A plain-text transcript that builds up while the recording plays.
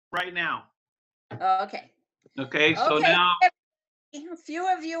right now. Okay. Okay, so Okay. now, A few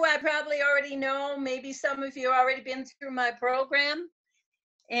of you I probably already know. Maybe some of you already been through my program.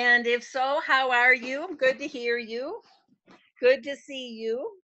 And if so, how are you? Good to hear you. Good to see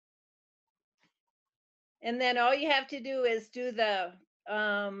you. And then all you have to do is do the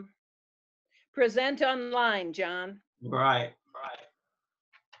present online, John. right.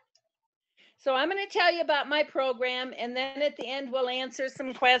 So I'm going to tell you about my program, and then at the end we'll answer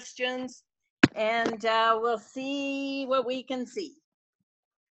some questions, and we'll see what we can see.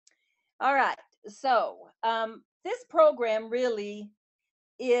 All right. So this program really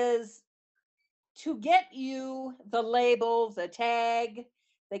is to get you the label, the tag,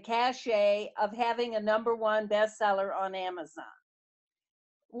 the cachet of having a #1 bestseller on Amazon.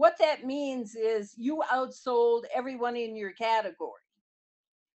 What that means is you outsold everyone in your category.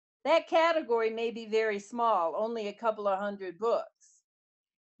 That category may be very small, only a couple of hundred books.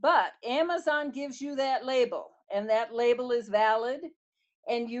 But Amazon gives you that label, and that label is valid,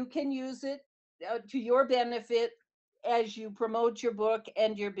 and you can use it to your benefit as you promote your book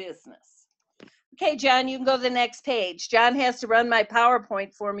and your business. Okay, John, you can go to the next page. John has to run my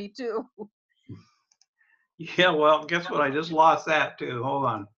PowerPoint for me, too. Yeah, well, guess what? I just lost that too. Hold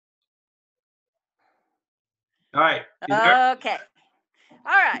on. All right. You there? Okay.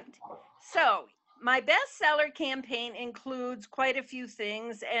 All right. So, my bestseller campaign includes quite a few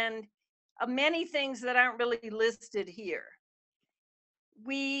things and many things that aren't really listed here.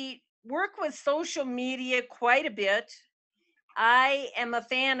 We work with social media quite a bit. I am a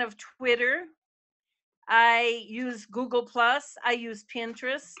fan of Twitter. I use Google Plus. I use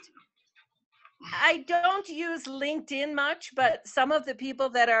Pinterest. I don't use LinkedIn much, but some of the people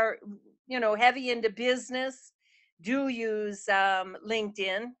that are, heavy into business do use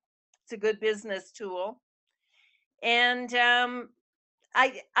LinkedIn. It's a good business tool. And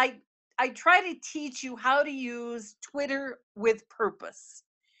I, I, I try to teach you how to use Twitter with purpose.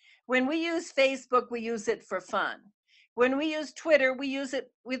 When we use Facebook, we use it for fun. When we use Twitter, we use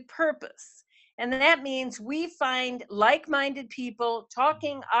it with purpose. And that means we find like-minded people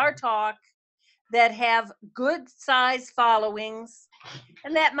talking our talk that have good size followings.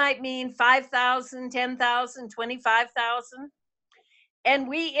 And that might mean 5,000, 10,000, 25,000. And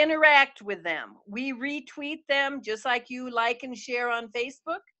we interact with them. We retweet them just like you like and share on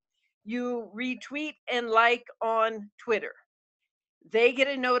Facebook. You retweet and like on Twitter. They get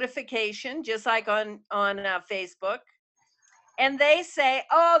a notification just like on Facebook. And they say,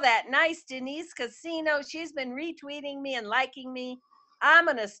 oh, that nice Denise Cassino, she's been retweeting me and liking me. I'm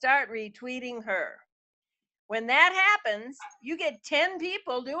going to start retweeting her. When that happens, you get 10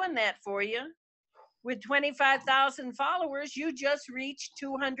 people doing that for you. With 25,000 followers, you just reached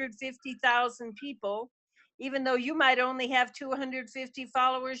 250,000 people, even though you might only have 250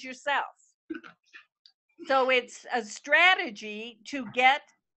 followers yourself. So it's a strategy to get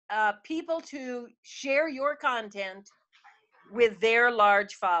people to share your content with their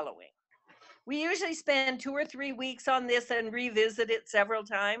large following. We usually spend 2 or 3 weeks on this and revisit it several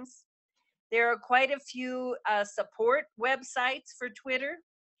times. There are quite a few support websites for Twitter,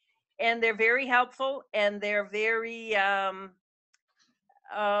 and they're very helpful, and they're very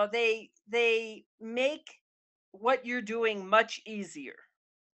they make what you're doing much easier.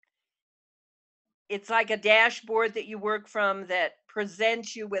 It's like a dashboard that you work from that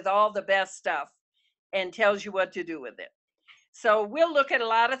presents you with all the best stuff and tells you what to do with it. So we'll look at a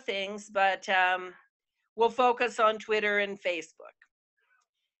lot of things, but we'll focus on Twitter and Facebook.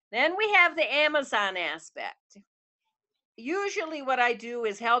 Then we have the Amazon aspect. Usually what I do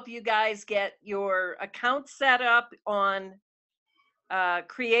is help you guys get your account set up on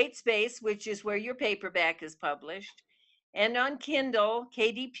CreateSpace, which is where your paperback is published, and on Kindle,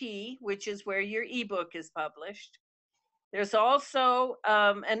 KDP, which is where your ebook is published. There's also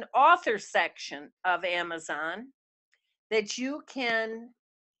an author section of Amazon that you can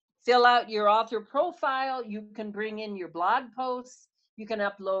fill out your author profile. You can bring in your blog posts. You can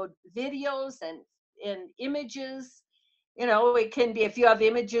upload videos and images. It can be, if you have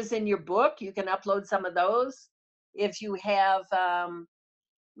images in your book, you can upload some of those. If you have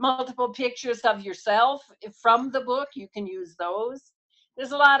multiple pictures of yourself from the book, you can use those.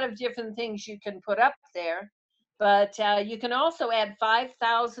 There's a lot of different things you can put up there, but you can also add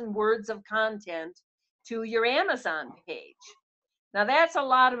 5,000 words of content to your Amazon page. Now that's a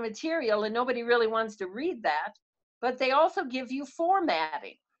lot of material and nobody really wants to read that, but they also give you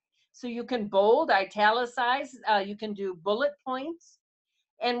formatting. So you can bold, italicize, you can do bullet points.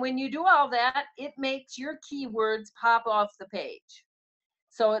 And when you do all that, it makes your keywords pop off the page.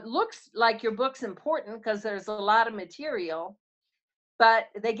 So it looks like your book's important because there's a lot of material, but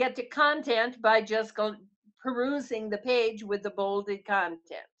they get to content by just perusing the page with the bolded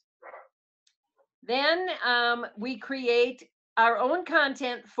content. Then we create our own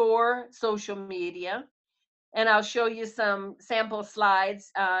content for social media, and I'll show you some sample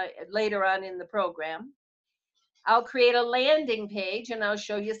slides later on in the program. I'll create a landing page, and I'll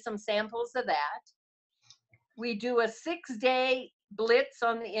show you some samples of that. We do a 6-day blitz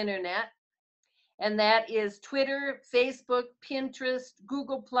on the internet, and that is Twitter, Facebook, Pinterest,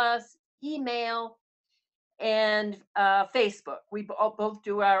 Google+, email, and Facebook. We both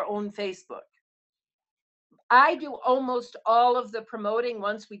do our own Facebook. I do almost all of the promoting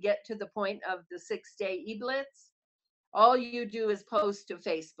once we get to the point of the 6-day e-blitz. All you do is post to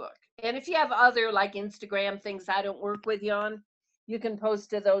Facebook. And if you have other like Instagram things I don't work with you on, you can post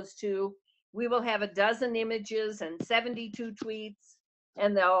to those too. We will have 12 images and 72 tweets,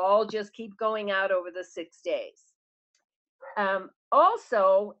 and they'll all just keep going out over the 6 days.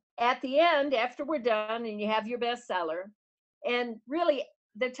 Also, at the end, after we're done and you have your bestseller, and really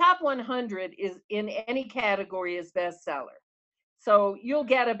the top 100 is in any category is bestseller. So you'll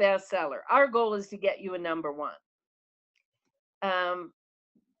get a bestseller. Our goal is to get you a number 1.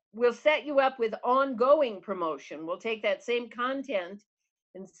 We'll set you up with ongoing promotion. We'll take that same content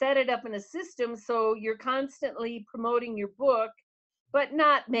and set it up in a system so you're constantly promoting your book, but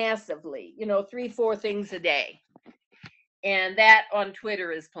not massively, 3-4 things a day. And that on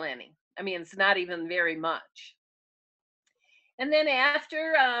Twitter is plenty. I mean, it's not even very much. And then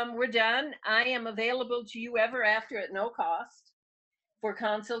after we're done, I am available to you ever after at no cost for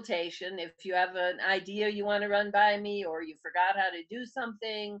consultation. If you have an idea you want to run by me, or you forgot how to do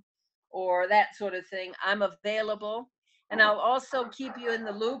something, or that sort of thing, I'm available. And I'll also keep you in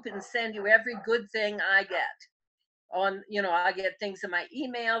the loop and send you every good thing I get. I get things in my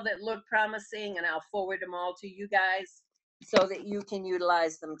email that look promising, and I'll forward them all to you guys so that you can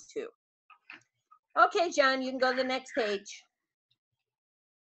utilize them too. Okay, John, you can go to the next page.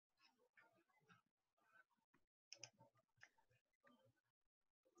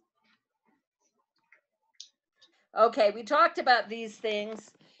 Okay, we talked about these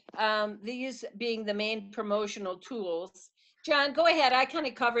things, these being the main promotional tools. John, go ahead. I kind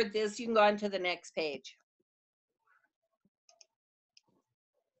of covered this. You can go on to the next page.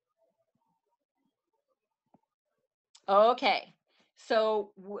 Okay,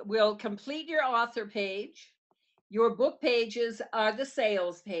 so we'll complete your author page. Your book pages are the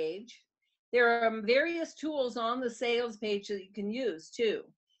sales page. There are various tools on the sales page that you can use too.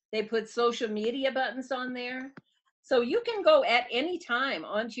 They put social media buttons on there. So you can go at any time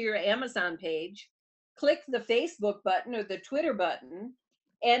onto your Amazon page, click the Facebook button or the Twitter button,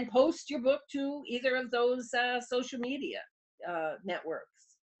 and post your book to either of those social media networks.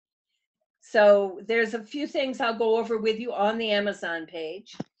 So there's a few things I'll go over with you on the Amazon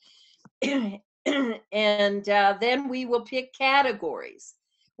page. And then we will pick categories.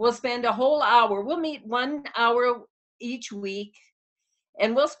 We'll spend a whole hour. We'll meet 1 hour each week,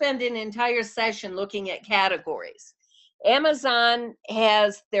 and we'll spend an entire session looking at categories. Amazon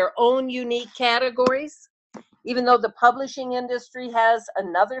has their own unique categories. Even though the publishing industry has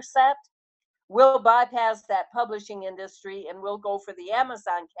another set, we'll bypass that publishing industry and we'll go for the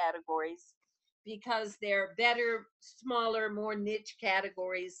Amazon categories because they're better, smaller, more niche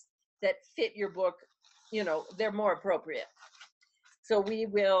categories that fit your book. They're more appropriate. So we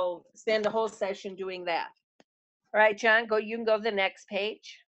will spend a whole session doing that. All right, John, you can go to the next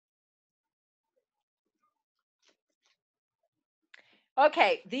page.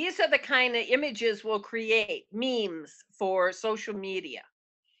 Okay, these are the kind of images we'll create, memes for social media.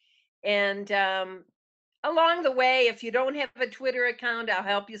 And along the way, if you don't have a Twitter account, I'll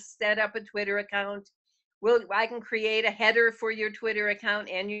help you set up a Twitter account. I can create a header for your Twitter account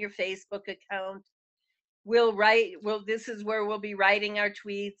and your Facebook account. This is where we'll be writing our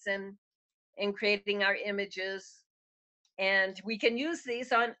tweets and creating our images. And we can use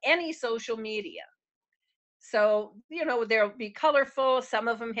these on any social media. So, they'll be colorful. Some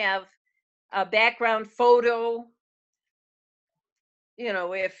of them have a background photo.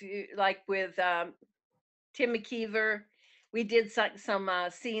 If you like with Tim McKeever, we did some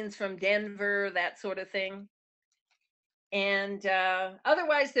scenes from Denver, that sort of thing. And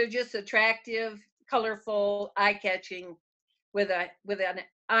otherwise, they're just attractive, colorful, eye-catching, with an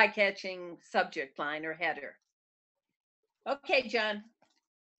eye-catching subject line or header. Okay, John.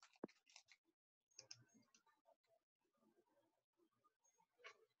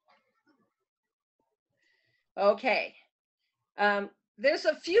 Okay. There's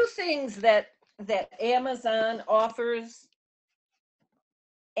a few things that Amazon offers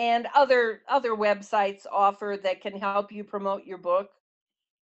and other websites offer that can help you promote your book.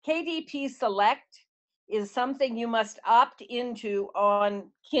 KDP Select is something you must opt into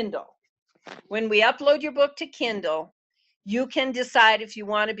on Kindle. When we upload your book to Kindle, you can decide if you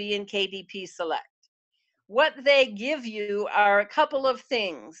want to be in KDP Select. What they give you are a couple of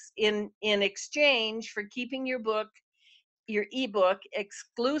things in exchange for keeping your book, your ebook,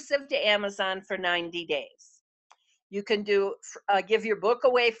 exclusive to Amazon for 90 days. You can give your book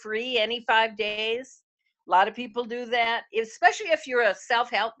away free any 5 days. A lot of people do that, especially if you're a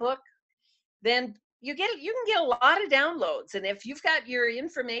self-help book. Then you can get a lot of downloads. And if you've got your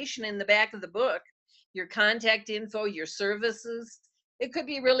information in the back of the book, your contact info, your services, it could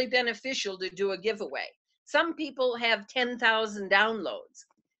be really beneficial to do a giveaway. Some people have 10,000 downloads.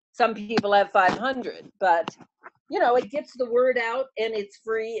 Some people have 500, but it gets the word out and it's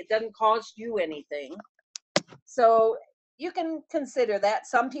free. It doesn't cost you anything. So you can consider that.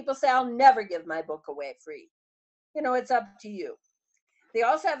 Some people say, I'll never give my book away free. It's up to you. They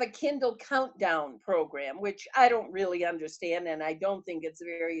also have a Kindle countdown program, which I don't really understand, and I don't think it's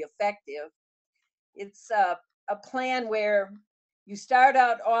very effective. It's a plan where you start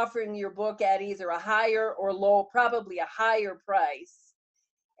out offering your book at either a higher or low, probably a higher price.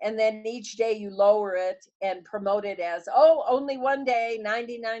 And then each day you lower it and promote it as, only one day,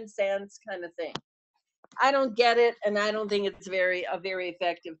 99 cents kind of thing. I don't get it, and I don't think it's a very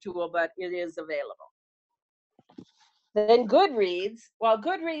effective tool, but it is available. Then Goodreads. While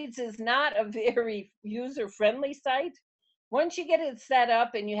Goodreads is not a very user-friendly site, once you get it set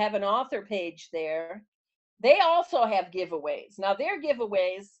up and you have an author page there, they also have giveaways. Now, their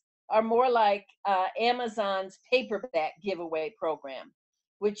giveaways are more like Amazon's paperback giveaway program,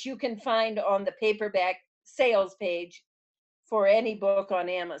 which you can find on the paperback sales page for any book on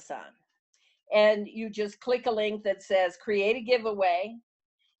Amazon. And you just click a link that says create a giveaway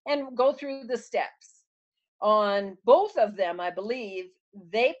and go through the steps. On both of them, I believe,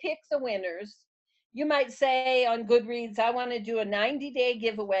 they pick the winners. You might say on Goodreads, I want to do a 90-day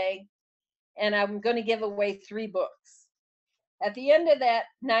giveaway, and I'm going to give away 3 books. At the end of that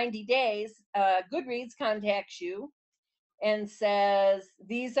 90 days, Goodreads contacts you and says,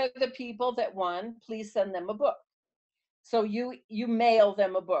 these are the people that won. Please send them a book. So you mail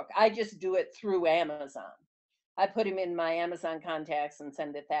them a book. I just do it through Amazon. I put them in my Amazon contacts and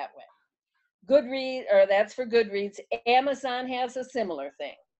send it that way. Goodreads, or that's for Goodreads. Amazon has a similar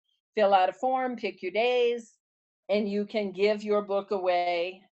thing. Fill out a form, pick your days, and you can give your book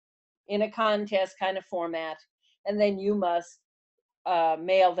away in a contest kind of format, and then you must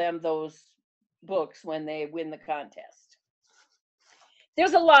mail them those books when they win the contest.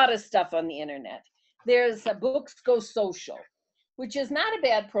 There's a lot of stuff on the internet. There's Books Go Social, which is not a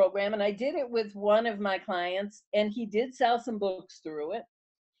bad program, and I did it with one of my clients, and he did sell some books through it.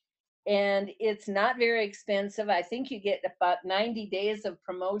 And it's not very expensive. I think you get about 90 days of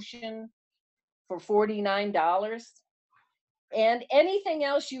promotion for $49. And anything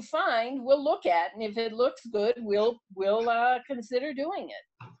else you find, we'll look at. And if it looks good, we'll consider doing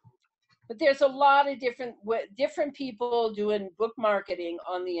it. But there's a lot of different people doing book marketing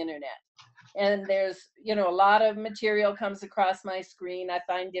on the internet. And there's, a lot of material comes across my screen. I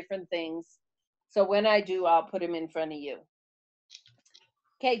find different things. So when I do, I'll put them in front of you.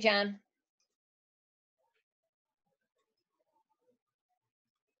 Okay, John.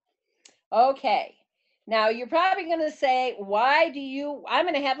 Okay. Now you're probably going to say, I'm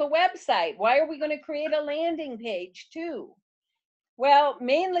going to have a website. Why are we going to create a landing page too? Well,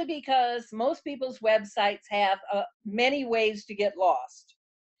 mainly because most people's websites have many ways to get lost.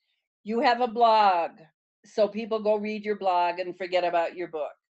 You have a blog, so people go read your blog and forget about your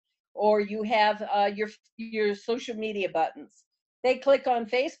book. Or you have your social media buttons. They click on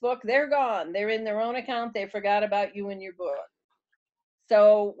Facebook, they're gone. They're in their own account. They forgot about you and your book.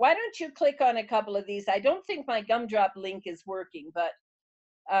 So why don't you click on a couple of these? I don't think my gumdrop link is working, but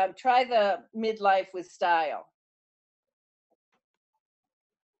try the Midlife with Style.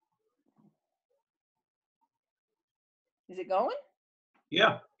 Is it going?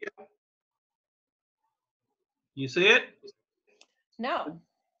 Yeah. You see it? No.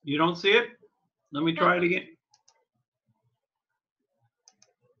 You don't see it? Let me try it again.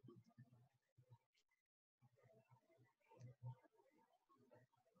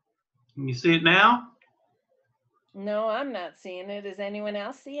 Can you see it now? No, I'm not seeing it. Is anyone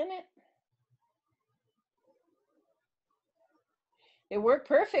else seeing it? It worked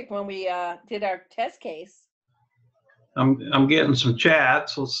perfect when we did our test case. I'm getting some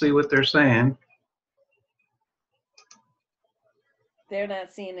chats. Let's see what they're saying. They're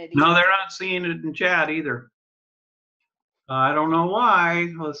not seeing it either. No, they're not seeing it in chat either. I don't know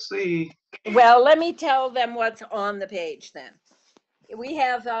why. Let's see. Well, let me tell them what's on the page then. we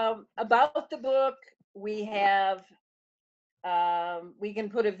have about the book. We have we can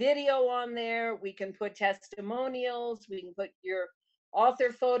put a video on there. We can put testimonials. We can put your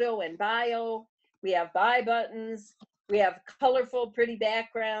author photo and bio. We have buy buttons. We have colorful, pretty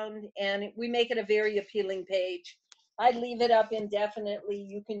background, and we make it a very appealing page. I'd leave it up indefinitely.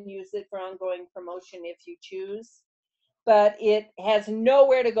 You can use it for ongoing promotion if you choose, but it has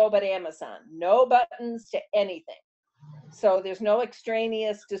nowhere to go but Amazon. No buttons to anything. So there's no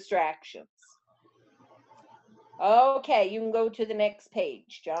extraneous distractions. Okay, you can go to the next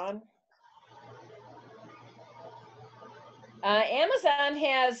page, John. Amazon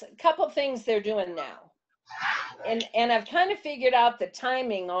has a couple things they're doing now. And I've kind of figured out the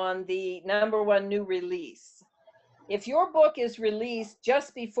timing on the #1 new release. If your book is released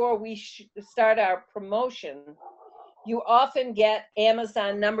just before we start our promotion, you often get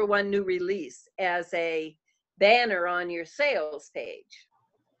Amazon #1 new release as a banner on your sales page.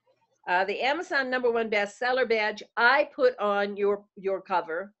 The Amazon #1 bestseller badge I put on your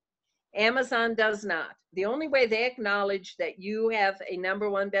cover. Amazon does not. The only way they acknowledge that you have a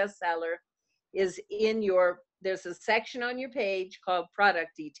 #1 bestseller is there's a section on your page called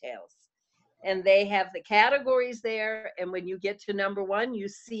product details. And they have the categories there. And when you get to #1, you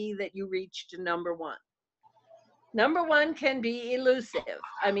see that you reached #1. #1 can be elusive.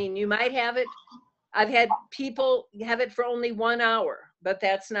 I mean, you might have it. I've had people have it for only 1 hour, but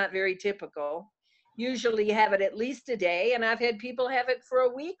that's not very typical. Usually you have it at least a day, and I've had people have it for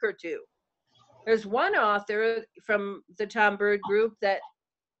a week or two. There's one author from the Tom Bird group that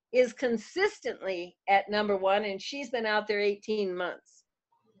is consistently at #1, and she's been out there 18 months.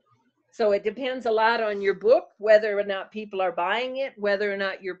 So it depends a lot on your book, whether or not people are buying it, whether or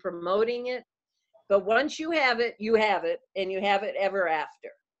not you're promoting it. But once you have it, and you have it ever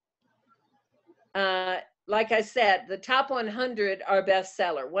after. Like I said, the top 100 are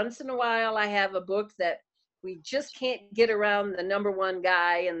bestseller. Once in a while, I have a book that we just can't get around the #1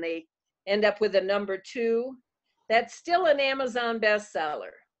 guy, and they end up with a #2. That's still an Amazon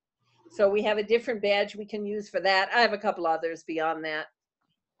bestseller. So we have a different badge we can use for that. I have a couple others beyond that,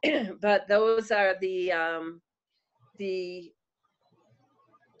 but those are the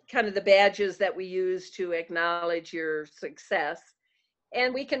kind of the badges that we use to acknowledge your success.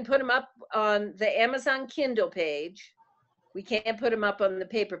 And we can put them up on the Amazon Kindle page. We can't put them up on the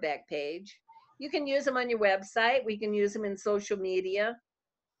paperback page. You can use them on your website. We can use them in social media.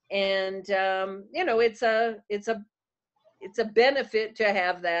 And, it's a benefit to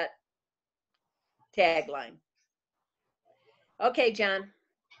have that tagline. Okay, John.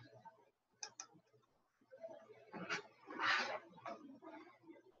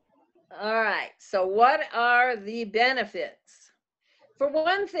 All right. So what are the benefits? For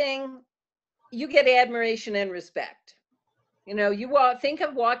one thing, you get admiration and respect. You think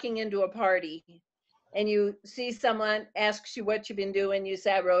of walking into a party and you see someone asks you what you've been doing. You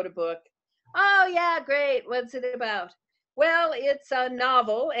say, I wrote a book. Oh, yeah, great. What's it about? Well, it's a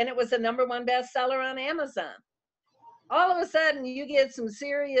novel, and it was a #1 bestseller on Amazon. All of a sudden, you get some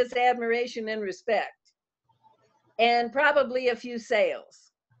serious admiration and respect, and probably a few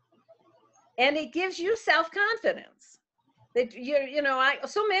sales. And it gives you self-confidence. That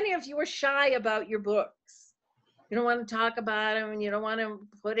so many of you are shy about your books. You don't want to talk about them, and you don't want to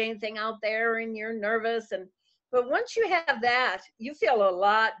put anything out there, and you're nervous. But once you have that, you feel a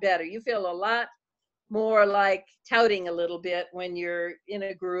lot better. You feel a lot more like touting a little bit when you're in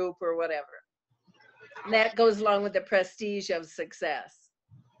a group or whatever. And that goes along with the prestige of success.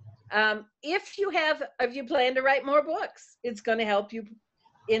 If you plan to write more books, it's going to help you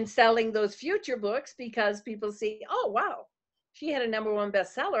in selling those future books, because people see, oh, wow, she had a #1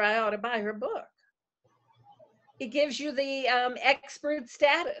 bestseller. I ought to buy her book. It gives you the expert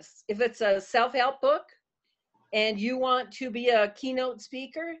status. If it's a self-help book and you want to be a keynote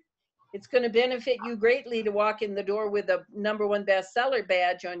speaker, it's going to benefit you greatly to walk in the door with a #1 bestseller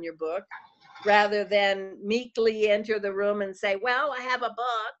badge on your book, rather than meekly enter the room and say, well, I have a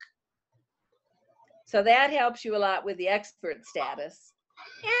book. So that helps you a lot with the expert status.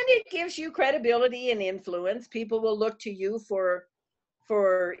 And it gives you credibility and influence. People will look to you for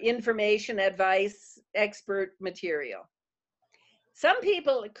information, advice, expert material. Some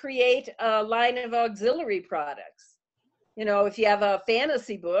people create a line of auxiliary products. If you have a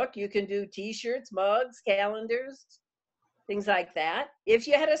fantasy book, you can do t-shirts, mugs, calendars, things like that. If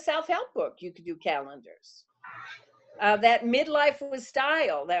you had a self-help book, you could do calendars. That Midlife with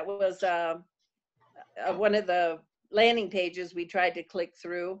Style, that was one of the landing pages we tried to click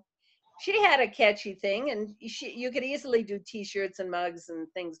through. She had a catchy thing, and you could easily do t-shirts and mugs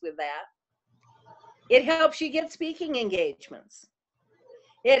and things with that. It helps you get speaking engagements.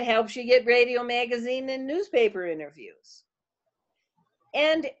 It helps you get radio, magazine, and newspaper interviews.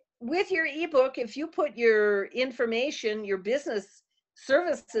 And with your ebook, if you put your information, your business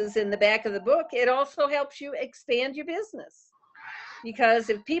services in the back of the book, it also helps you expand your business. Because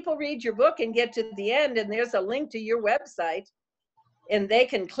if people read your book and get to the end and there's a link to your website and they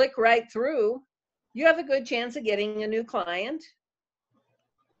can click right through, you have a good chance of getting a new client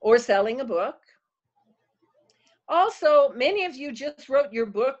or selling a book. Also, many of you just wrote your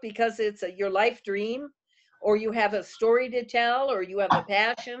book because it's your life dream, or you have a story to tell, or you have a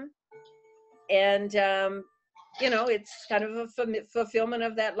passion. And, it's kind of a fulfillment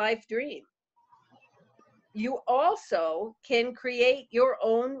of that life dream. You also can create your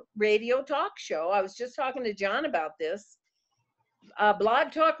own radio talk show. I was just talking to John about this.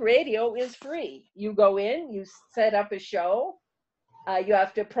 Blog Talk Radio is free. You go in, you set up a show. You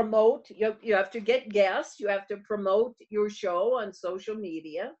have to promote, you have to get guests, you have to promote your show on social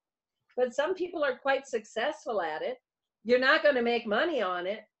media. But some people are quite successful at it. You're not going to make money on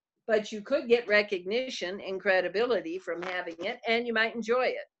it, but you could get recognition and credibility from having it, and you might enjoy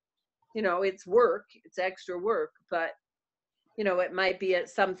it. It's work, it's extra work, but it might be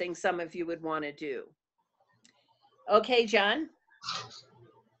something some of you would want to do. Okay, John.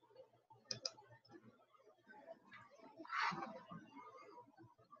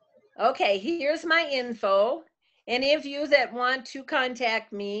 Okay, here's my info. Any of you that want to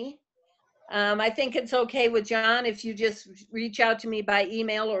contact me, I think it's okay with John if you just reach out to me by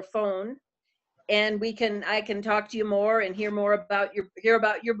email or phone, and I can talk to you more and hear about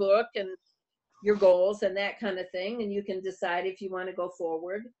your book and your goals and that kind of thing, and you can decide if you want to go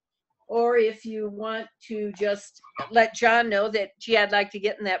forward, or if you want to just let John know that, gee, I'd like to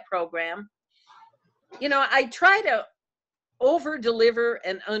get in that program. I try to over deliver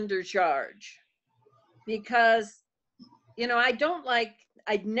and undercharge because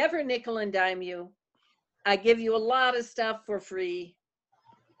I'd never nickel and dime you. I give you a lot of stuff for free,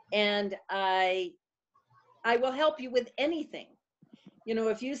 and I will help you with anything.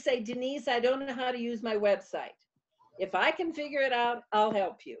 If you say, Denise, I don't know how to use my website, if I can figure it out, I'll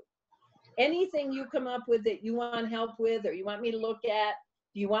help you. Anything you come up with that you want help with, or you want me to look at,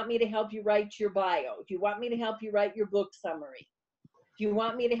 do you want me to help you write your bio? Do you want me to help you write your book summary? Do you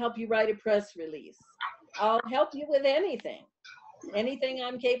want me to help you write a press release? I'll help you with anything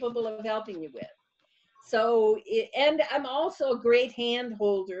I'm capable of helping you with. So, and I'm also a great hand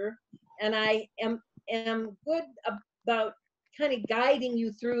holder, and I am good about kind of guiding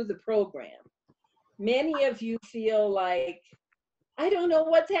you through the program. Many of you feel like, I don't know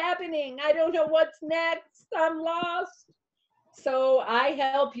what's happening. I don't know what's next. I'm lost. So I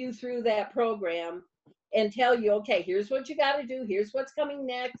help you through that program and tell you, okay, here's what you got to do. Here's what's coming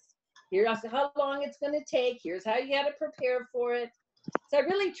next. Here's how long it's going to take. Here's how you got to prepare for it. So I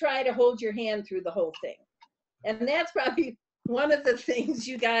really try to hold your hand through the whole thing. And that's probably one of the things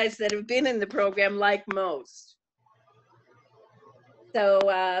you guys that have been in the program like most. So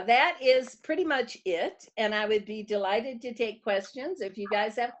that is pretty much it. And I would be delighted to take questions if you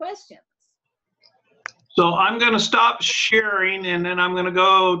guys have questions. So I'm going to stop sharing, and then I'm going to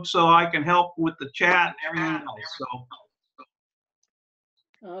go so I can help with the chat and everything else.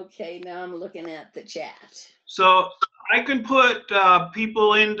 Okay, now I'm looking at the chat. So I can put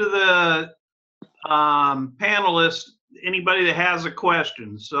people into the panelists, anybody that has a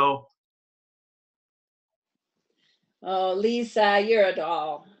question. So. Oh, Lisa, you're a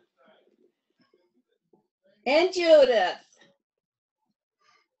doll. And Judith.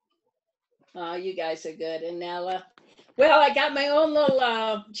 Oh, you guys are good. And Nella. Well, I got my own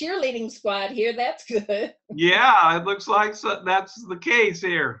little cheerleading squad here. That's good. Yeah, it looks like that's the case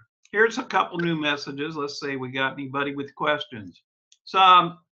here. Here's a couple new messages. Let's see, we got anybody with questions.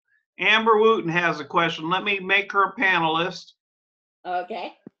 So Amber Wooten has a question. Let me make her a panelist.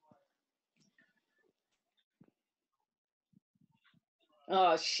 Okay.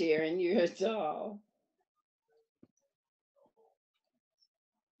 Oh, Sharon, you're a doll.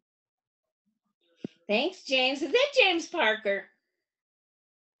 Thanks, James. Is that James Parker?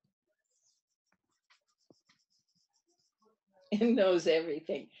 It knows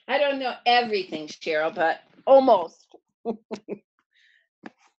everything. I don't know everything, Cheryl, but almost. Oh,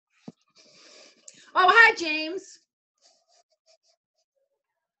 hi, James.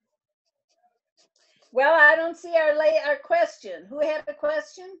 Well, I don't see our question. Who had a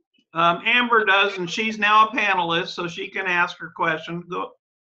question? Amber does, and she's now a panelist, so she can ask her question. Go.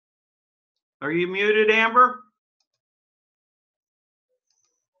 Are you muted, Amber?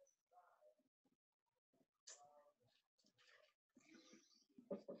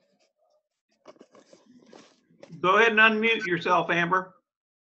 Go ahead and unmute yourself, Amber.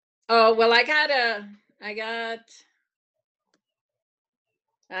 Oh, well, I have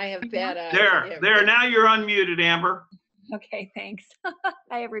bad There. Now you're unmuted, Amber. Okay, thanks.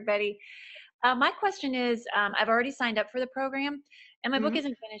 Hi, everybody. My question is, I've already signed up for the program, and my book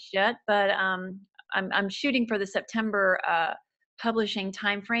isn't finished yet, but I'm shooting for the September publishing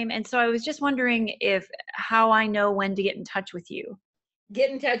timeframe, and so I was just wondering how I know when to get in touch with you.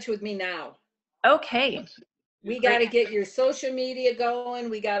 Get in touch with me now. Okay. We got to get your social media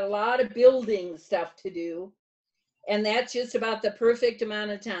going. We got a lot of building stuff to do, and that's just about the perfect amount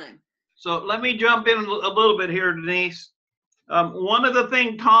of time. So let me jump in a little bit here, Denise. One of the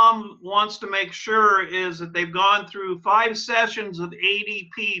things Tom wants to make sure is that they've gone through 5 sessions of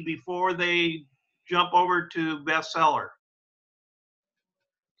ADP before they jump over to bestseller.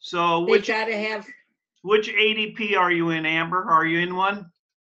 So which ADP are you in, Amber? Are you in one?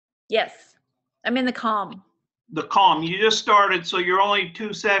 Yes, I'm in the CALM. The CALM. You just started, so you're only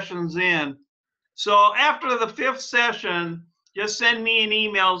 2 sessions in. So after the 5th session, just send me an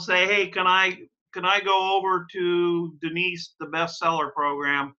email and say, hey, can I go over to Denise, the bestseller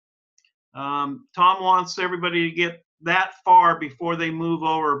program? Tom wants everybody to get that far before they move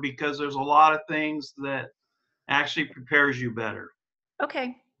over, because there's a lot of things that actually prepares you better.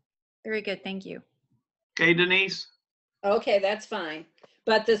 Okay, very good. Thank you. Okay, Denise? Okay, that's fine.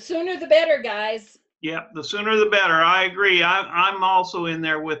 But the sooner the better, guys. Yeah, the sooner the better. I agree. I'm also in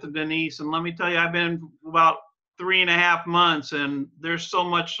there with Denise, and let me tell you, I've been about 3.5 months, and there's so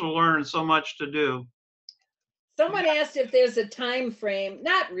much to learn, so much to do. Someone asked if there's a time frame.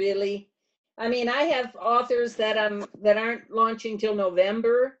 Not really. I mean, I have authors that aren't launching till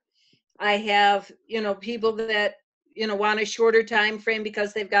November. I have, people that, want a shorter time frame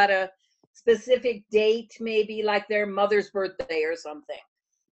because they've got a specific date, maybe like their mother's birthday or something.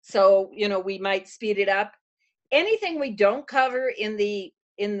 So, we might speed it up. Anything we don't cover in the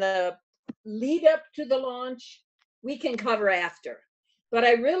lead up to the launch, we can cover after. But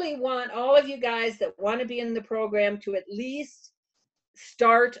I really want all of you guys that want to be in the program to at least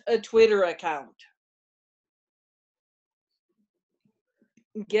start a Twitter account.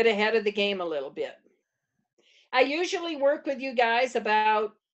 Get ahead of the game a little bit. I usually work with you guys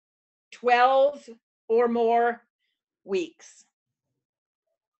about 12 or more weeks.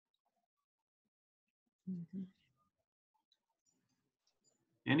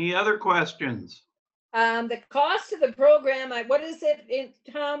 Any other questions? The cost of the program, what is it?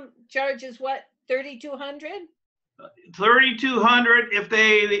 Tom charges what, $3,200? $3,200 if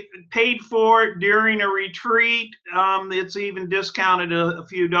they paid for it during a retreat. It's even discounted a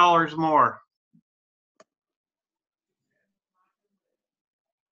few dollars more.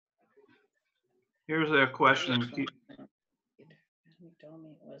 Here's a question. He told me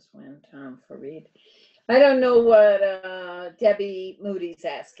it was when Tom Farid. I don't know what Debbie Moody's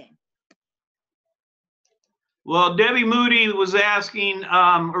asking. Well, Debbie Moody was asking,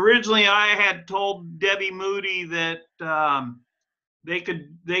 originally I had told Debbie Moody that they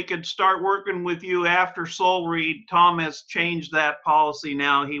could start working with you after Soul Read. Tom has changed that policy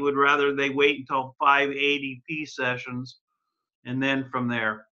now. He would rather they wait until 5 ADP sessions and then from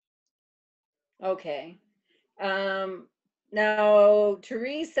there. Okay. Now,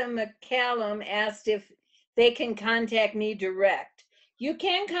 Teresa McCallum asked if they can contact me direct. You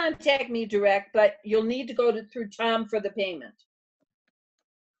can contact me direct, but you'll need to go through Tom for the payment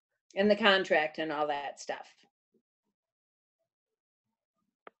and the contract and all that stuff.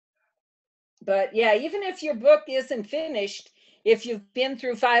 But yeah, even if your book isn't finished, if you've been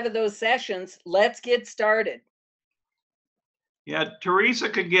through 5 of those sessions, let's get started. Yeah, Teresa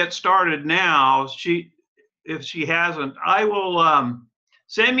could get started now. If she hasn't, I will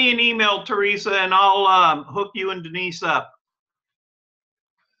send me an email, Teresa, and I'll hook you and Denise up.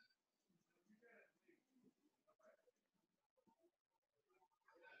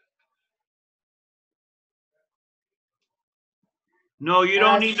 No, you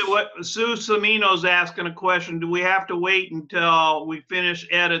don't need to. What Sue Samino's asking a question. Do we have to wait until we finish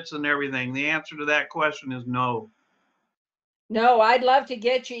edits and everything? The answer to that question is no. No, I'd love to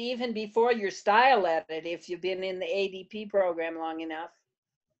get you even before your style edit if you've been in the ADP program long enough.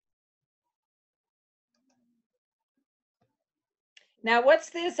 Now, what's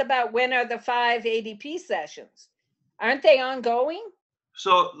this about when are the 5 ADP sessions? Aren't they ongoing?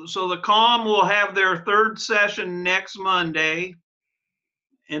 So the CALM will have their 3rd session next Monday,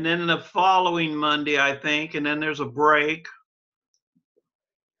 and then the following Monday, I think, and then there's a break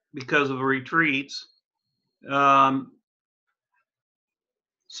because of retreats.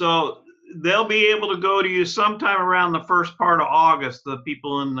 So they'll be able to go to you sometime around the first part of August, the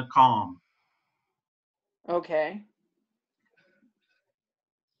people in the CALM. Okay.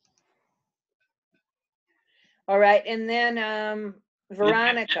 All right, and then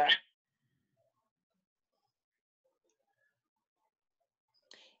Veronica.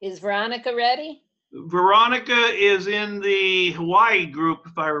 Is Veronica ready? Veronica is in the Hawaii group,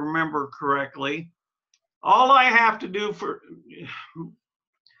 if I remember correctly. All I have to do for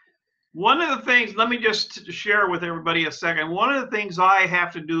one of the things, let me just share with everybody a second. One of the things I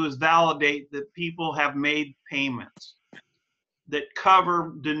have to do is validate that people have made payments that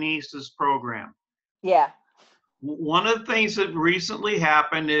cover Denise's program. Yeah. One of the things that recently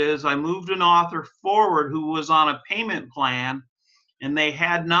happened is I moved an author forward who was on a payment plan, and they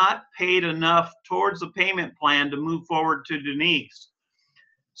had not paid enough towards the payment plan to move forward to Denise.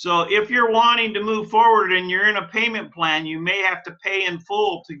 So if you're wanting to move forward and you're in a payment plan, you may have to pay in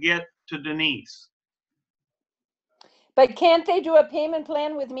full to get to Denise. But can't they do a payment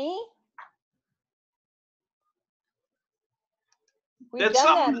plan with me? We've done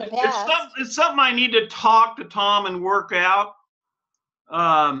that in the past. It's something I need to talk to Tom and work out.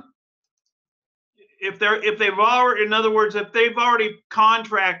 If they've already, in other words, if they've already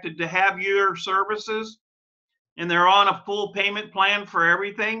contracted to have your services and they're on a full payment plan for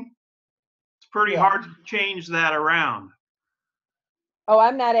everything, it's pretty hard to change that around. Oh,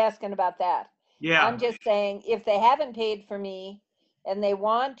 I'm not asking about that. Yeah. I'm just saying if they haven't paid for me and they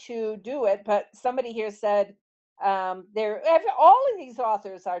want to do it, but somebody here said all of these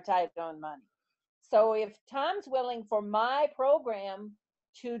authors are tight on money. So if Tom's willing for my program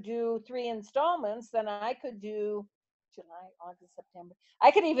to do 3 installments, then I could do July, August, September. I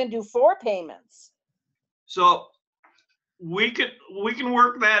could even do 4 payments. So we can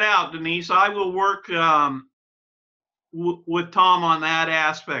work that out, Denise. I will work with Tom on that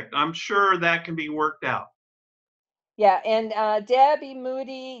aspect. I'm sure that can be worked out. Yeah, and Debbie,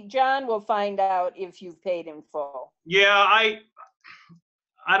 Moody, John will find out if you've paid in full. Yeah, I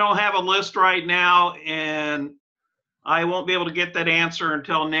don't have a list right now, and I won't be able to get that answer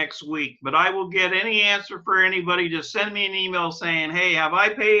until next week. But I will get any answer for anybody. Just send me an email saying, "Hey, have I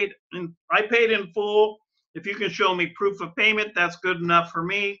paid? And I paid in full. If you can show me proof of payment, that's good enough for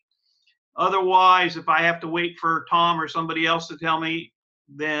me. Otherwise, if I have to wait for Tom or somebody else to tell me,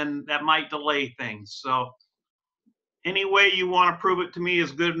 then that might delay things. So any way you want to prove it to me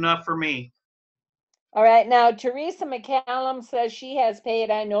is good enough for me." All right. Now, Teresa McCallum says she has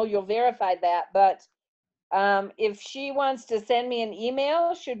paid. I know you'll verify that, but if she wants to send me an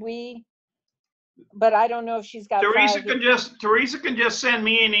email, should we? But I don't know if she's got. Teresa can just send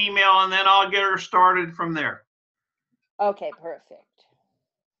me an email, and then I'll get her started from there. Okay, perfect.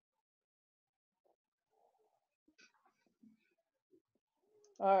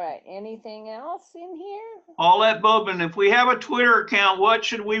 All right. Anything else in here? Paulette Bobin, if we have a Twitter account, what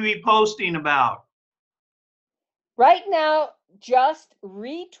should we be posting about? Right now, just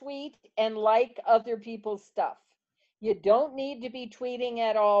retweet and like other people's stuff. You don't need to be tweeting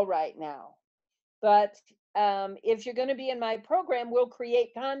at all right now. But if you're going to be in my program, we'll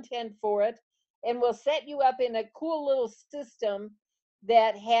create content for it, and we'll set you up in a cool little system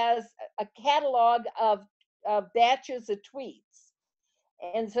that has a catalog of batches of tweets.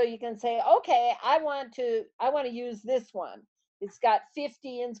 And so you can say, okay, I want to use this one. It's got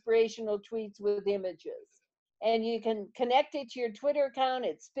 50 inspirational tweets with images. And you can connect it to your Twitter account.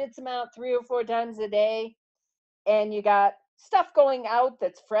 It spits them out 3 or 4 times a day. And you got stuff going out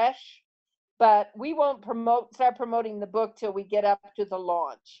that's fresh. But we won't start promoting the book till we get up to the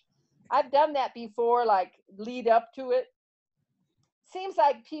launch. I've done that before, like lead up to it. Seems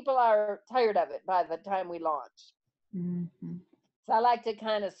like people are tired of it by the time we launch. Mm-hmm. So I like to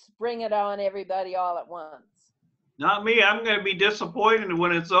kind of spring it on everybody all at once. Not me. I'm going to be disappointed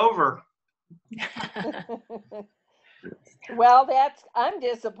when it's over. Well, I'm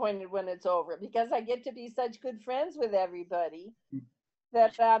disappointed when it's over because I get to be such good friends with everybody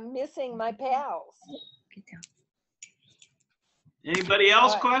that I'm missing my pals. Anybody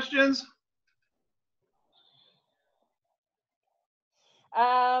else questions?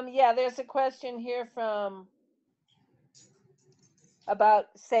 Yeah, there's a question here about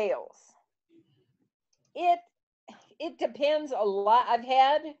sales. It depends a lot.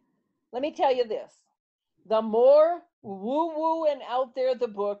 Let me tell you this. The more woo-woo and out there the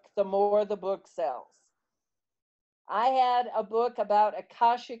book, the more the book sells. I had a book about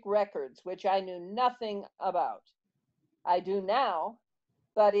Akashic records, which I knew nothing about. I do now,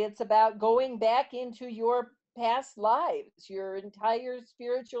 but it's about going back into your past lives, your entire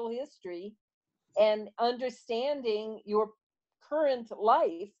spiritual history, and understanding your current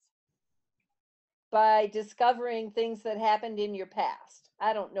life by discovering things that happened in your past.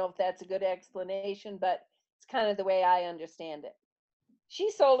 I don't know if that's a good explanation, but it's kind of the way I understand it.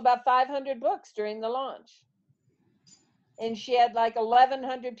 She sold about 500 books during the launch. and she had like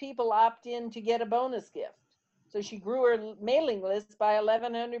 1,100 people opt in to get a bonus gift. So she grew her mailing list by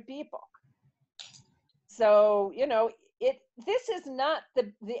 1,100 people. So, you know, this is not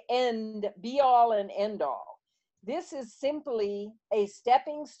the end, be all and end all. This is simply a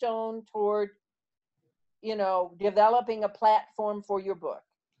stepping stone toward, you know, developing a platform for your book.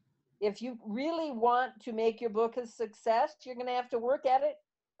 If you really want to make your book a success, you're going to have to work at it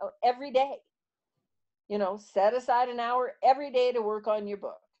every day. You know, set aside an hour every day to work on your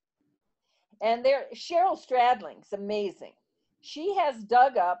book. And Cheryl Stradling's amazing. She has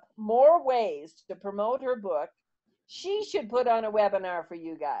dug up more ways to promote her book. She should put on a webinar for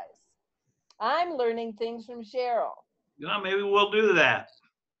you guys. I'm learning things from Cheryl. Yeah, maybe we'll do that.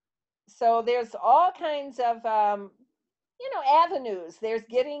 So there's all kinds of, you know, avenues. There's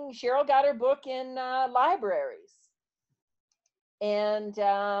Cheryl got her book in libraries. And,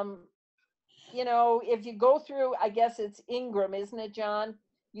 you know, if you go through, I guess it's Ingram, isn't it, John?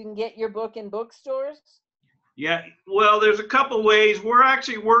 You can get your book in bookstores. Yeah, well, there's a couple ways. We're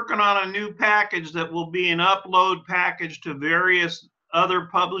actually working on a new package that will be an upload package to various other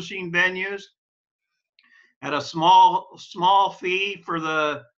publishing venues at a small fee for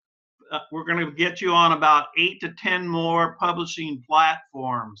the, we're going to get you on about 8 to 10 more publishing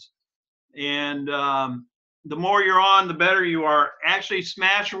platforms. And the more you're on, the better you are. Actually,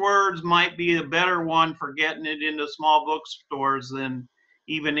 Smashwords might be a better one for getting it into small bookstores than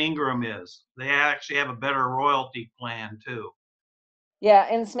even Ingram is. They actually have a better royalty plan too. Yeah,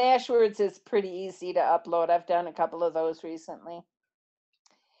 and Smashwords is pretty easy to upload. I've done a couple of those recently.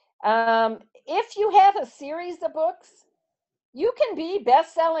 If you have a series of books, you can be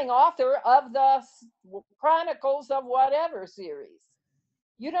best-selling author of the Chronicles of whatever series.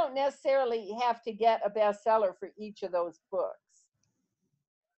 You don't necessarily have to get a bestseller for each of those books.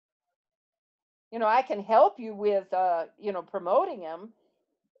 You know, I can help you with, you know, promoting them.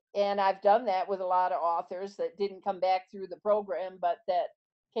 And I've done that with a lot of authors that didn't come back through the program, but that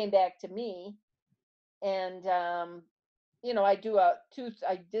came back to me. And, you know, I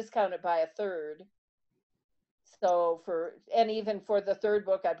discount it by a third. So even for the third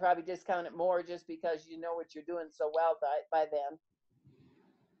book, I'd probably discount it more just because you know what you're doing so well by then.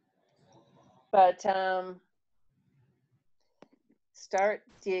 But start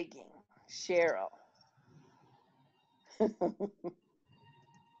digging, Cheryl.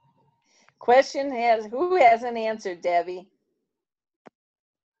 Who hasn't answered, Debbie?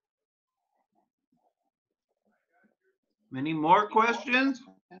 Any more questions?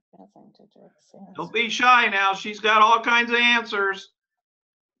 Don't be shy now. She's got all kinds of answers.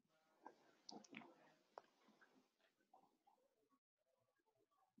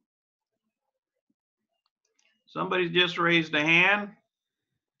 Somebody just raised a hand.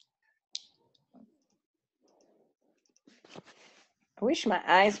 I wish my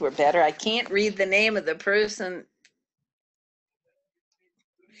eyes were better. I can't read the name of the person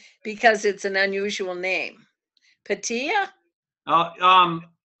because it's an unusual name. Patia?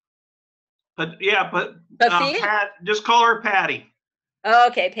 Just call her Patty.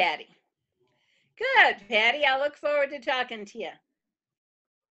 Okay, Patty. Good, Patty. I look forward to talking to you.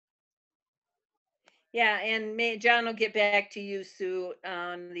 Yeah, and John will get back to you, Sue,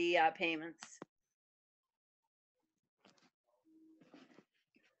 on the payments.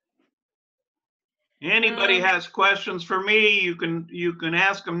 Anybody has questions for me, you can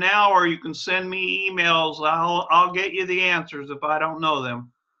ask them now, or you can send me emails. I'll get you the answers if I don't know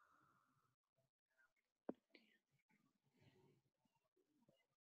them.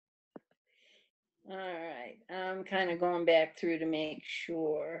 All right, I'm kind of going back through to make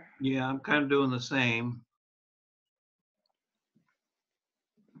sure. Yeah, I'm kind of doing the same.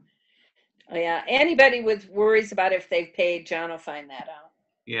 Oh yeah, anybody with worries about if they've paid, John will find that out.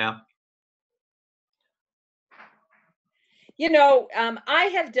 Yeah. You know, I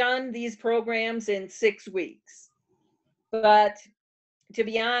have done these programs in 6 weeks, but to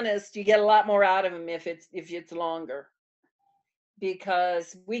be honest, you get a lot more out of them if it's longer,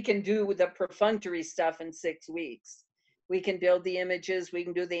 because we can do the perfunctory stuff in 6 weeks. We can build the images, we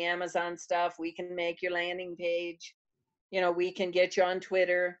can do the Amazon stuff, we can make your landing page, you know, we can get you on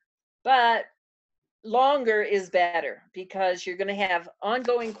Twitter, but longer is better because you're going to have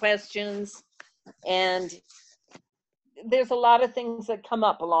ongoing questions, and there's a lot of things that come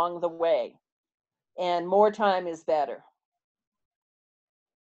up along the way, and more time is better.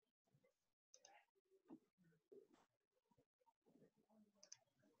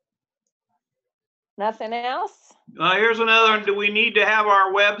 Nothing else? Here's another one. Do we need to have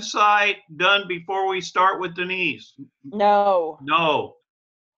our website done before we start with Denise? No. No.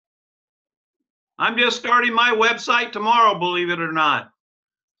 I'm just starting my website tomorrow, believe it or not.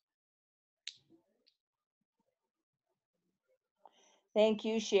 Thank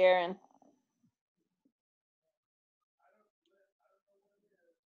you, Sharon.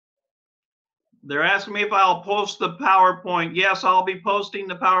 They're asking me if I'll post the PowerPoint. Yes, I'll be posting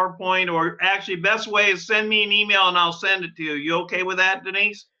the PowerPoint, or actually best way is send me an email and I'll send it to you. You okay with that,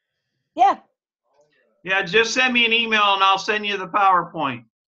 Denise? Yeah. Yeah, just send me an email and I'll send you the PowerPoint.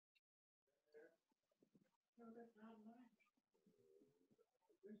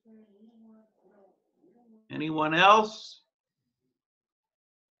 Anyone else?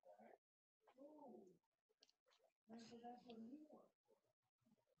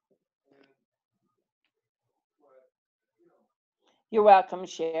 You're welcome,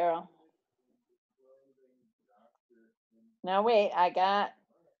 Cheryl. Now wait,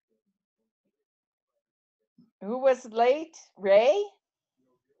 who was late? Ray?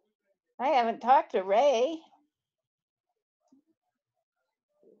 I haven't talked to Ray.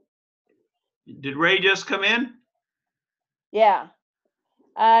 Did Ray just come in? Yeah.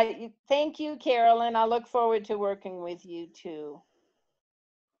 Thank you, Carolyn. I look forward to working with you too.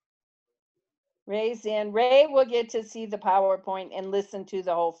 Ray's in. Ray will get to see the PowerPoint and listen to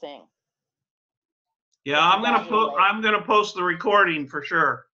the whole thing. Yeah, I'm gonna post the recording for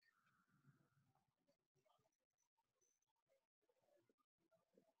sure.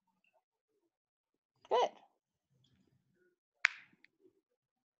 Good.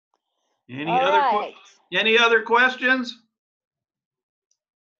 Any other questions?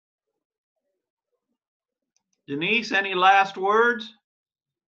 Denise, any last words?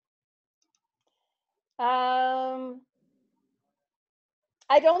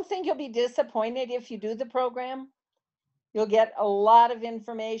 I don't think you'll be disappointed if you do the program. You'll get a lot of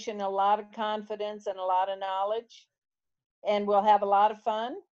information, a lot of confidence, and a lot of knowledge, and we'll have a lot of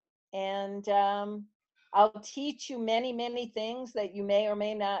fun. And I'll teach you many, many things that you may or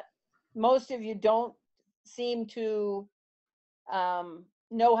may not. Most of you don't seem to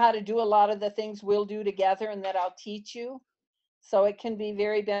know how to do a lot of the things we'll do together and that I'll teach you. So it can be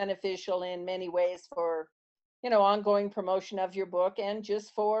very beneficial in many ways for, ongoing promotion of your book and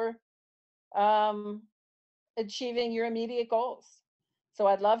just for achieving your immediate goals. So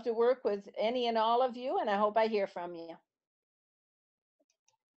I'd love to work with any and all of you, and I hope I hear from you.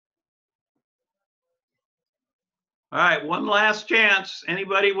 All right, one last chance.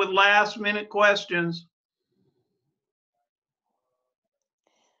 Anybody with last minute questions?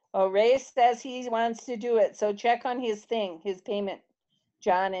 Oh, Ray says he wants to do it. So check on his thing, his payment,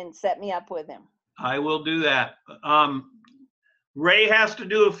 John, and set me up with him. I will do that. Ray has to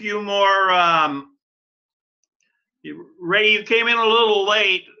do a few more. Ray, you came in a little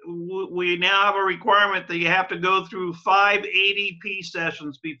late. We now have a requirement that you have to go through 5 ADP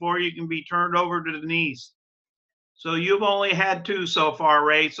sessions before you can be turned over to Denise. So you've only had 2 so far,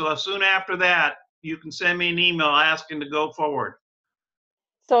 Ray. So as soon after that, you can send me an email asking to go forward.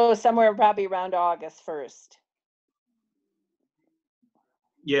 So somewhere probably around August 1st.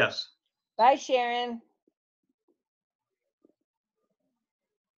 Yes. Bye, Sharon.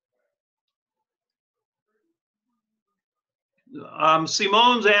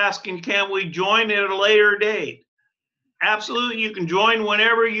 Simone's asking, can we join at a later date? Absolutely, you can join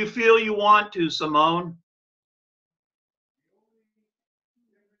whenever you feel you want to, Simone.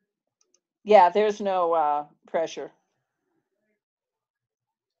 Yeah, there's no pressure.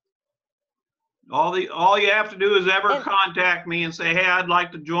 All you have to do is contact me and say, hey, I'd like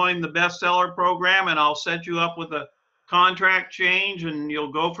to join the bestseller program, and I'll set you up with a contract change and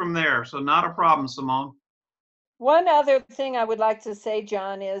you'll go from there. So not a problem, Simone. One other thing I would like to say,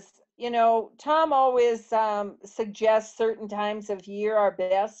 John, is, Tom always suggests certain times of year are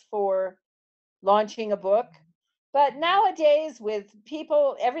best for launching a book. But nowadays, with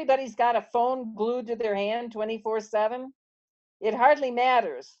people, everybody's got a phone glued to their hand 24/7. It hardly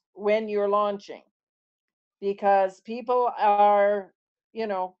matters when you're launching because people are,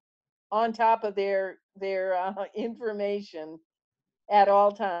 on top of their information at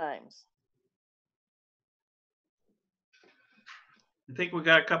all times. I think we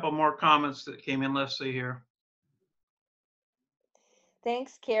got a couple more comments that came in. Let's see here.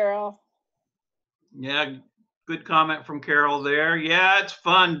 Thanks, Carol. Yeah, good comment from Carol there. Yeah, it's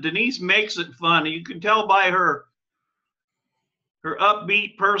fun. Denise makes it fun. You can tell by her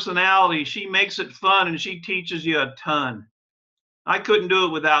upbeat personality. She makes it fun and she teaches you a ton. I couldn't do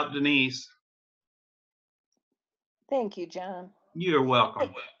it without Denise. Thank you, John. You're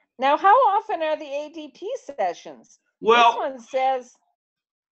welcome. Now, how often are the ADP sessions? Well, this one says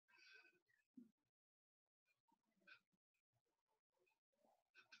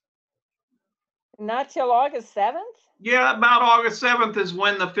Not till August 7th? Yeah, about August 7th is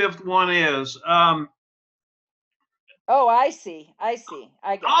when the 5th one is. Oh, I see. I see.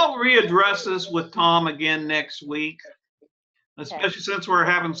 I get I'll readdress this with Tom again next week, especially since we're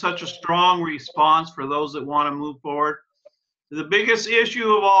having such a strong response for those that want to move forward. The biggest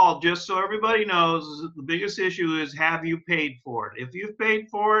issue of all, just so everybody knows, is that the biggest issue is, have you paid for it? If you've paid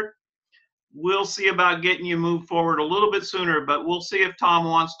for it, we'll see about getting you moved forward a little bit sooner, but we'll see if Tom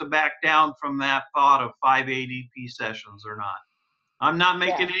wants to back down from that thought of 5 ADP sessions or not. I'm not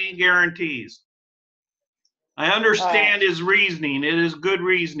making any guarantees. I understand his reasoning. It is good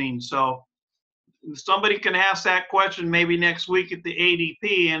reasoning. So if somebody can ask that question maybe next week at the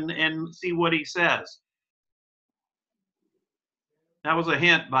ADP and see what he says. That was a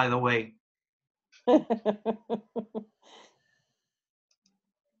hint, by the way.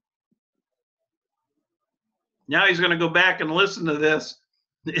 Now he's going to go back and listen to this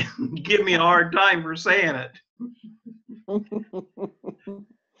and give me a hard time for saying it.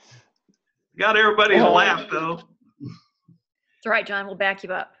 Got everybody's laugh, though. It's all right, John. We'll back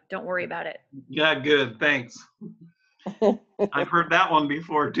you up. Don't worry about it. Yeah, good. Thanks. I've heard that one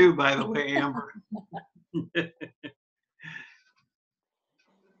before, too, by the way, Amber.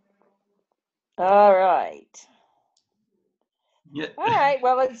 All right. Yeah. All right.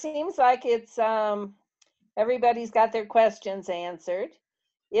 Well, it seems like it's everybody's got their questions answered.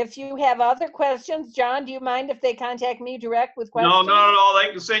 If you have other questions, John, do you mind if they contact me direct with questions? No, not at all. They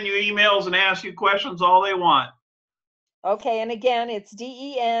can send you emails and ask you questions all they want. Okay, and again, it's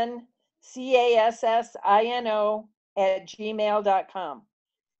DenCassino@gmail.com.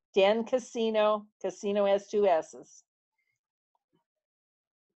 Den Cassino, Casino has 2 S's.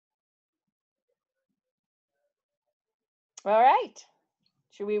 All right.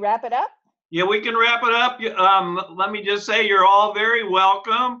 Should we wrap it up? Yeah, we can wrap it up. Let me just say you're all very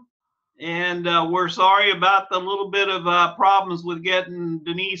welcome. And we're sorry about the little bit of problems with getting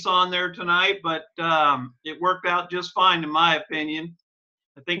Denise on there tonight, but it worked out just fine, in my opinion.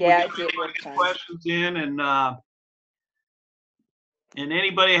 I think we got everybody's questions in, and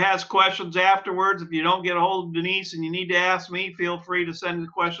anybody has questions afterwards, if you don't get a hold of Denise and you need to ask me, feel free to send the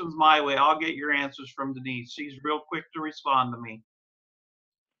questions my way. I'll get your answers from Denise. She's real quick to respond to me.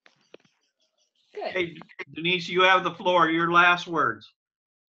 Good. Hey, Denise, you have the floor. Your last words.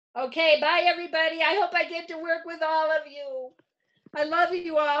 Okay, bye everybody. I hope I get to work with all of you. I love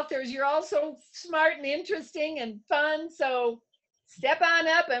you authors. You're all so smart and interesting and fun. So step on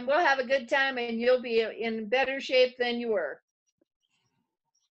up and we'll have a good time and you'll be in better shape than you were.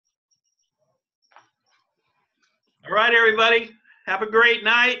 All right, everybody. Have a great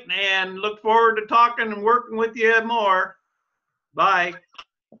night and look forward to talking and working with you more. Bye.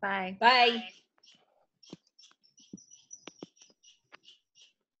 Bye. Bye.